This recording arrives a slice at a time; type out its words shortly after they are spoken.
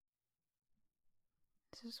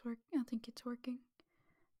Does this work? I think it's working.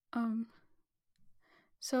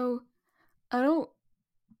 So I don't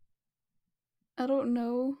I don't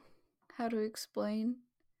know how to explain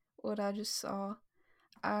what I just saw.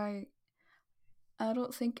 I I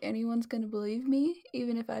don't think anyone's gonna believe me,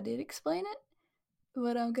 even if I did explain it.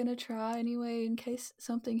 But I'm gonna try anyway in case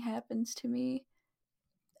something happens to me.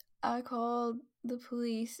 I called the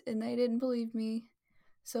police and they didn't believe me.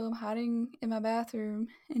 So I'm hiding in my bathroom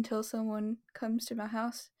until someone comes to my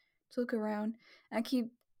house to look around. I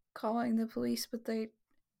keep calling the police, but they're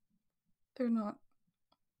not.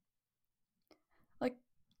 Like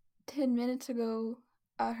 10 minutes ago,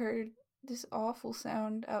 I heard this awful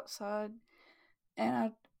sound outside,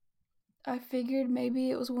 and I figured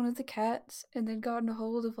maybe it was one of the cats and they'd gotten a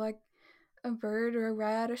hold of like a bird or a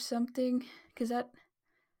rat or something, because that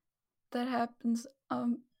happens.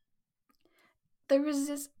 There was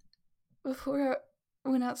this before I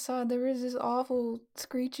went outside. There was this awful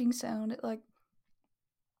screeching sound.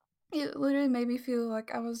 It literally made me feel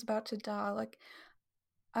like I was about to die. Like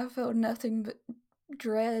I felt nothing but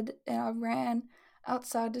dread, and I ran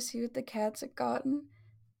outside to see what the cats had gotten.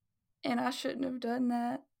 And I shouldn't have done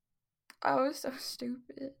that. I was so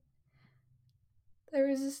stupid. There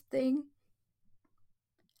was this thing.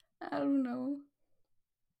 I don't know.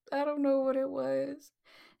 I don't know what it was.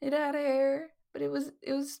 It had hair, but it was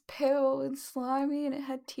pale and slimy, and it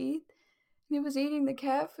had teeth. And it was eating the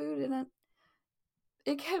cat food, and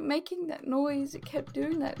it kept making that noise. It kept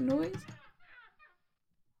doing that noise,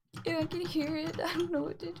 and I could hear it. I don't know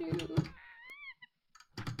what to do.